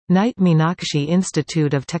Nitte Meenakshi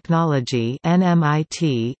Institute of Technology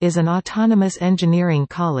 (NMIT) is an autonomous engineering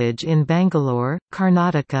college in Bangalore,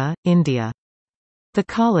 Karnataka, India. The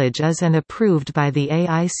college is approved by the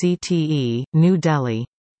IICTE, New Delhi.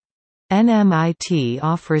 NMIT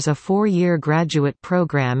offers a 4-year graduate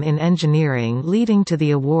program in engineering leading to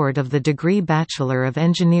the award of the degree Bachelor of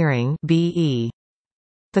Engineering (BE).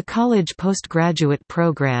 The college postgraduate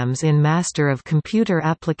programs in Master of Computer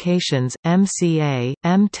Applications, MCA,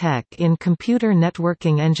 M.Tech in Computer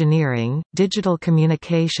Networking Engineering, Digital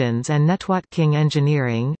Communications and Networking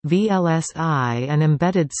Engineering, VLSI and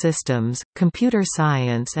Embedded Systems, Computer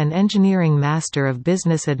Science and Engineering Master of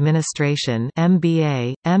Business Administration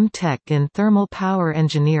MBA, M.Tech in Thermal Power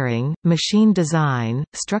Engineering, Machine Design,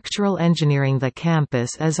 Structural Engineering. The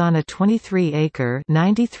campus is on a 23-acre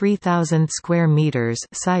 (93,000 square meters)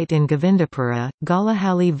 site in Govindapura,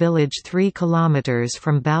 Galahalli village 3 km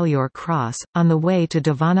from Balliore Cross, on the way to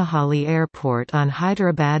Devanahalli Airport on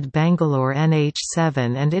Hyderabad-Bangalore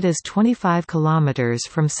NH7, and it is 25 km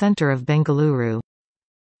from centre of Bengaluru.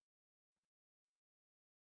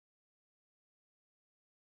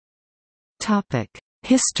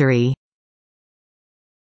 History.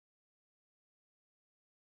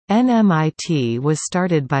 NMIT was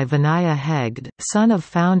started by Vinaya Hegde, son of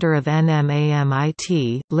founder of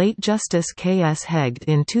NMAMIT, late Justice K.S. Hegde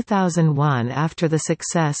in 2001 after the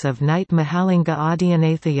success of Nitte Mahalinga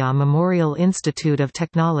Anaadyanta Memorial Institute of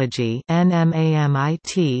Technology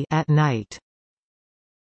NMAMIT at Nitte.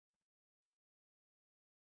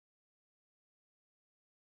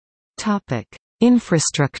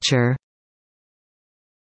 Infrastructure.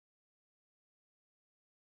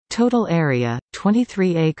 Total area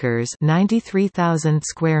 23 acres, 93,000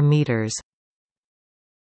 square meters.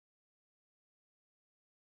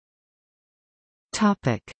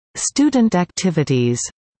 Topic: Student activities.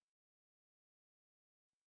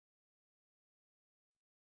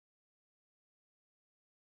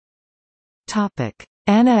 Topic: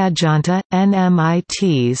 Anaadyanta,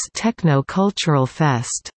 NMIT's Techno-Cultural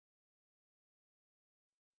Fest.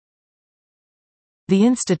 The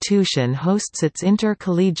institution hosts its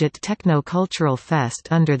Intercollegiate Techno-Cultural Fest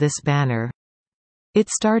under this banner. It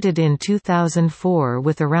started in 2004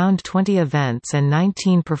 with around 20 events and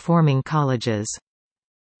 19 performing colleges.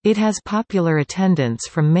 It has popular attendance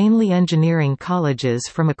from mainly engineering colleges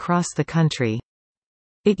from across the country.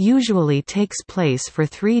 It usually takes place for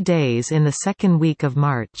 3 days in the second week of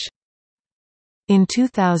March. In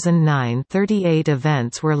 2009, 38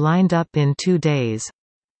 events were lined up in 2 days.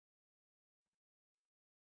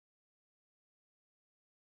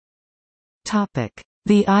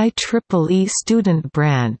 The IEEE student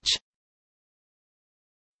branch.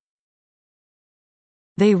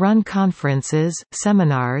 They run conferences,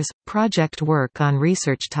 seminars, project work on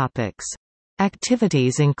research topics.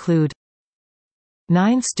 Activities include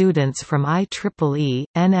 9 students from IEEE,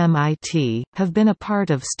 NMIT, have been a part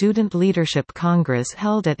of Student Leadership Congress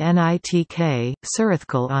held at NITK,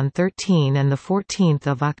 Surathkal on 13 and 14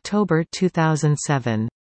 October 2007.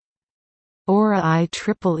 Aura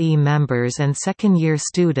IEEE members and second-year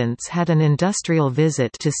students had an industrial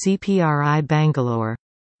visit to CPRI Bangalore.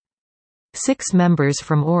 6 members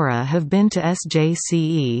from Aura have been to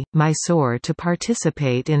SJCE, Mysore to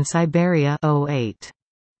participate in Siberia 08.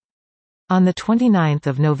 On 29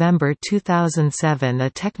 November 2007 a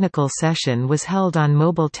technical session was held on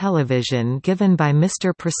mobile television given by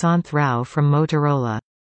Mr. Prasanth Rao from Motorola.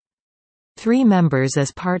 3 members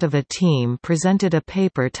as part of a team presented a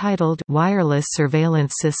paper titled Wireless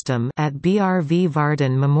Surveillance System at BRV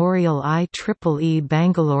Varden Memorial IEEE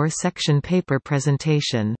Bangalore section paper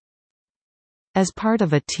presentation. As part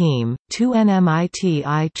of a team, 2 NMIT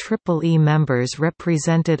IEEE members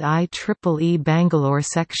represented IEEE Bangalore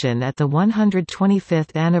section at the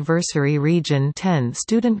 125th Anniversary Region 10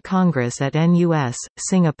 Student Congress at NUS,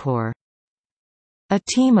 Singapore. A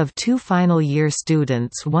team of 2 final-year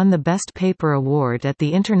students won the Best Paper Award at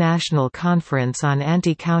the International Conference on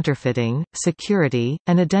Anti-Counterfeiting, Security,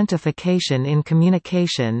 and Identification in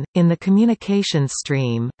Communication, in the Communications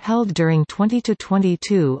Stream, held during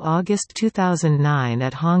 20–22 August 2009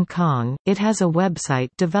 at Hong Kong. It has a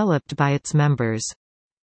website developed by its members.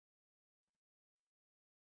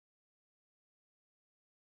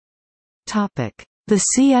 The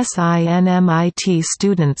CSI NMIT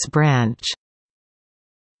Students Branch.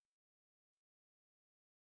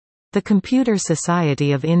 The Computer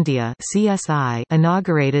Society of India (CSI)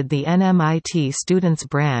 inaugurated the NMIT Students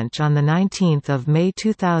Branch on 19 May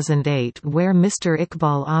 2008 where Mr.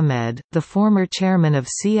 Iqbal Ahmed, the former chairman of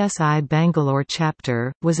CSI Bangalore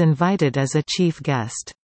chapter, was invited as a chief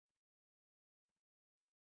guest.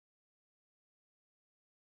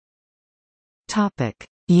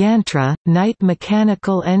 Yantra, Nitte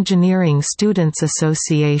Mechanical Engineering Students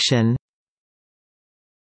Association.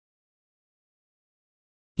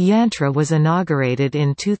 Yantra was inaugurated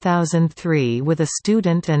in 2003 with a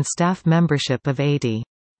student and staff membership of 80.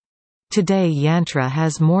 Today Yantra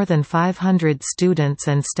has more than 500 students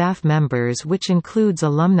and staff members, which includes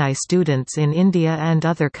alumni students in India and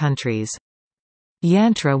other countries.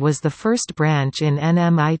 Yantra was the first branch in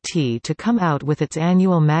NMIT to come out with its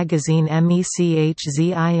annual magazine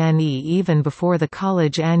Mechzine even before the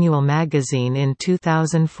college annual magazine in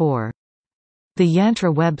 2004. The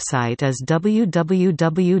Yantra website is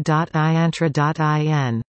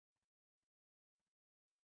www.iyantra.in.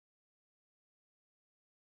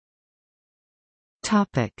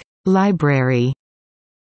 Library.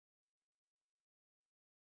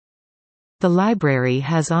 The library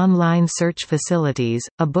has online search facilities,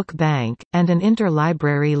 a book bank, and an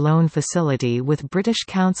interlibrary loan facility with British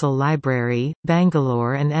Council Library,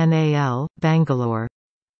 Bangalore and NAL, Bangalore.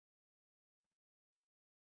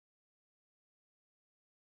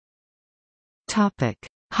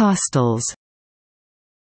 Hostels.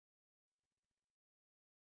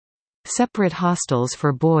 Separate hostels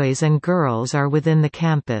for boys and girls are within the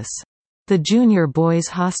campus. The Junior Boys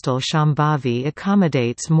Hostel Shambhavi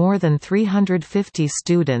accommodates more than 350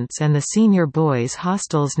 students, and the Senior Boys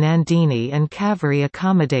Hostels Nandini and Kaveri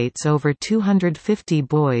accommodates over 250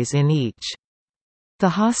 boys in each. The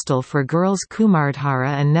hostel for girls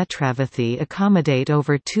Kumardhara and Netravathi accommodate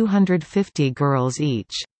over 250 girls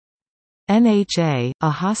each. NHA, a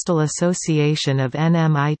hostel association of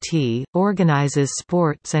NMIT, organizes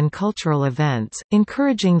sports and cultural events,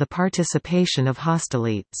 encouraging the participation of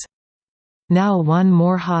hostelites. Now one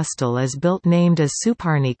more hostel is built named as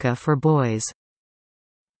Suparnika for boys.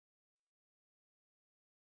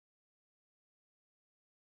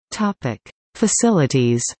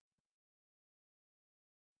 Facilities.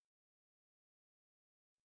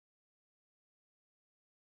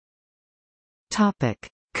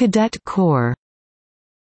 Cadet Corps.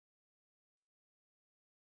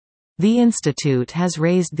 The institute has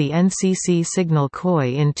raised the NCC signal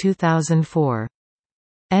KOI in 2004.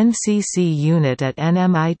 NCC unit at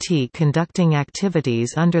NMIT conducting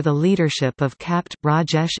activities under the leadership of Capt.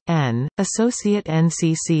 Rajesh N., Associate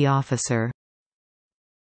NCC Officer.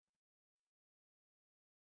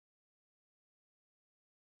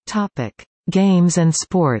 Games and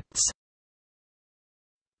sports.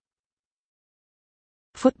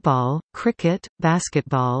 Football, cricket,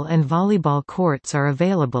 basketball and volleyball courts are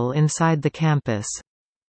available inside the campus.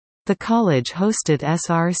 The college hosted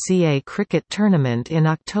SRCA cricket tournament in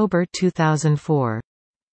October 2004.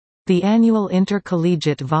 The annual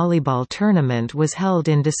intercollegiate volleyball tournament was held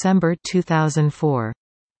in December 2004.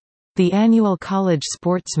 The annual college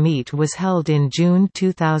sports meet was held in June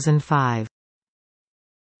 2005.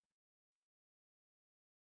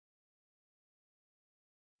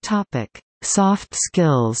 Soft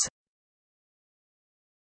skills.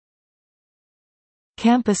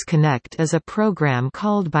 Campus Connect is a program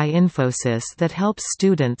called by Infosys that helps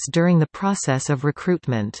students during the process of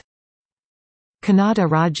recruitment. Kannada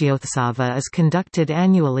Rajyotsava is conducted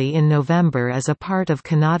annually in November as a part of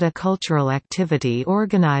Kannada cultural activity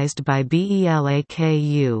organized by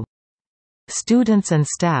BELAKU. Students and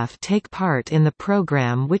staff take part in the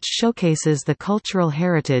program, which showcases the cultural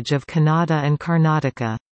heritage of Kannada and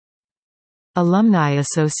Karnataka. Alumni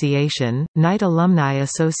Association. Nitte Alumni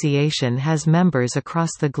Association has members across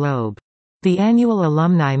the globe. The annual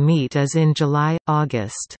alumni meet is in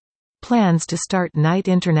July-August. Plans to start Nitte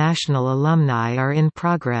International Alumni are in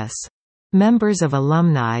progress. Members of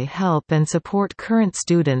alumni help and support current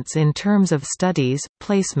students in terms of studies,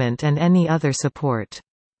 placement and any other support.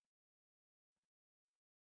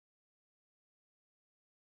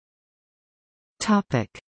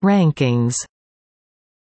 Rankings.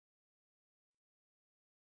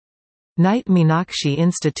 Nitte Meenakshi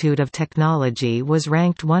Institute of Technology was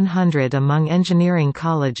ranked 100 among engineering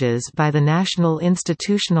colleges by the National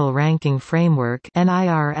Institutional Ranking Framework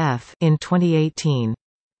 (NIRF) in 2018.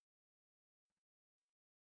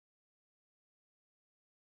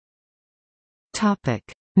 Topic: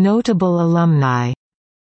 Notable alumni.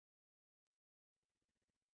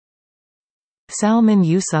 Salman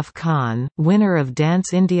Yusuf Khan, winner of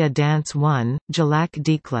Dance India Dance 1, Jalak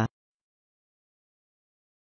Dikla.